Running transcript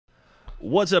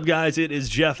What's up, guys? It is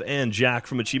Jeff and Jack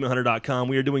from AchievementHunter.com.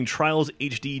 We are doing Trials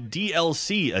HD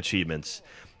DLC achievements.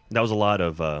 That was a lot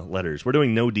of letters. We're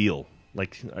doing no deal.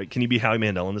 Like, can you be Howie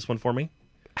Mandel on this one for me?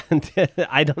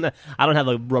 I don't have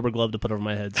a rubber glove to put over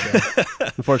my head, so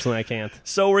unfortunately I can't.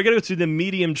 So we're going to go through the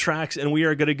medium tracks, and we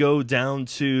are going to go down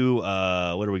to,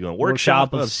 what are we going?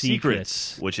 Workshop of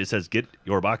Secrets, which it says, get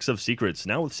your box of secrets,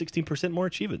 now with 16% more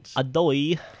achievements.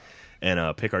 Adoy.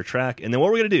 And pick our track. And then what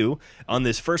we're going to do on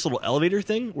this first little elevator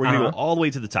thing, we're going to go all the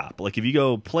way to the top. Like if you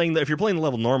go playing, if you're playing the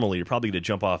level normally, you're probably going to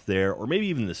jump off there, or maybe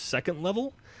even the second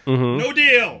level. No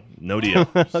deal. No deal.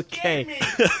 Okay.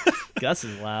 Gus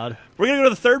is loud. We're going to go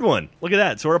to the third one. Look at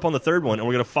that. So we're up on the third one, and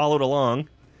we're going to follow it along.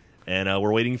 And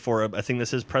we're waiting for a thing that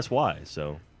says press Y.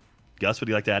 So, Gus, would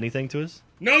you like to add anything to us?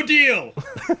 No deal.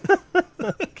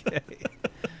 Okay.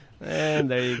 And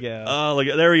there you go. Oh, look,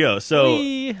 there we go. So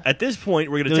Whee! At this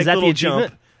point, we're going to take a little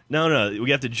jump. No,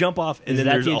 we have to jump off, and then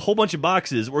there's a whole bunch of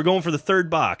boxes. We're going for the third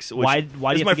box. Which why do you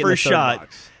have is my to get in the first third shot,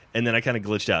 box? And then I kind of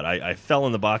glitched out. I fell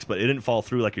in the box, but it didn't fall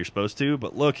through like you're supposed to.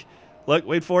 But look,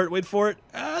 wait for it.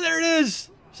 Ah, there it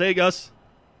is. Say it, Gus.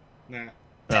 Nah.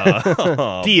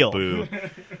 Oh, Deal. Boo.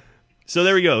 So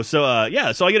there we go. So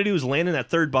yeah, so all I got to do is land in that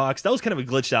third box. That was kind of a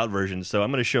glitched out version. So I'm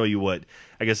going to show you what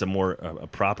I guess a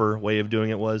proper way of doing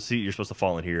it was. See, you're supposed to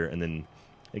fall in here, and then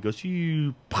it goes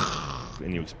you,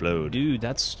 and you explode. Dude,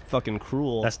 that's fucking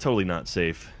cruel. That's totally not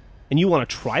safe. And you want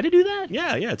to try to do that?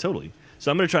 Yeah, totally.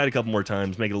 So I'm going to try it a couple more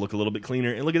times, make it look a little bit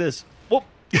cleaner. And look at this. Whoop!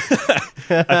 I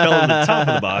fell in the top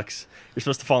of the box. You're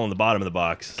supposed to fall in the bottom of the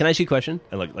box. Can I ask you a question?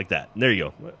 And like that. And there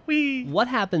you go. Whee! What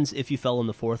happens if you fell in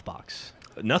the fourth box?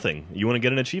 Nothing. You want to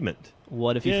get an achievement.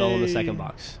 What if you fell in the second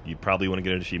box? You probably want to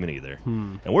get an achievement either.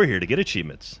 And we're here to get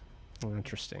achievements. Oh,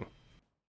 interesting.